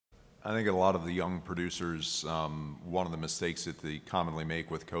I think a lot of the young producers, one of the mistakes that they commonly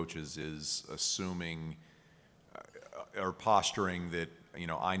make with coaches is assuming or posturing that,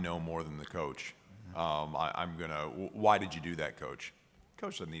 I know more than the coach. Why did you do that, coach?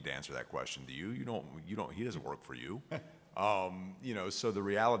 Coach doesn't need to answer that question to you. He doesn't work for you. So the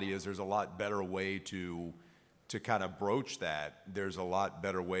reality is there's a lot better way to kind of broach that. There's a lot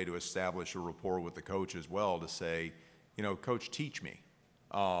better way to establish a rapport with the coach as well, to say, coach, teach me.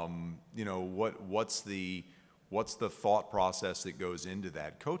 What's the thought process that goes into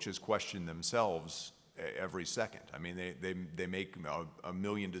that? Coaches question themselves every second. I mean, they make a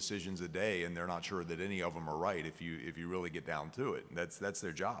million decisions a day, and they're not sure that any of them are right. If you really get down to it, that's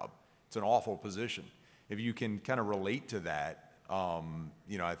their job. It's an awful position. If you can kind of relate to that,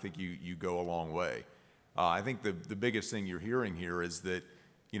 I think you go a long way. I think the biggest thing you're hearing here is that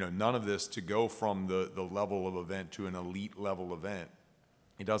none of this, to go from the level of event to an elite level event,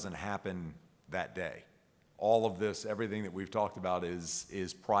 it doesn't happen that day. All of this, everything that we've talked about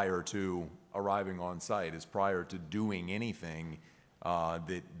is prior to arriving on site, is prior to doing anything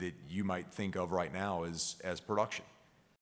that you might think of right now as production.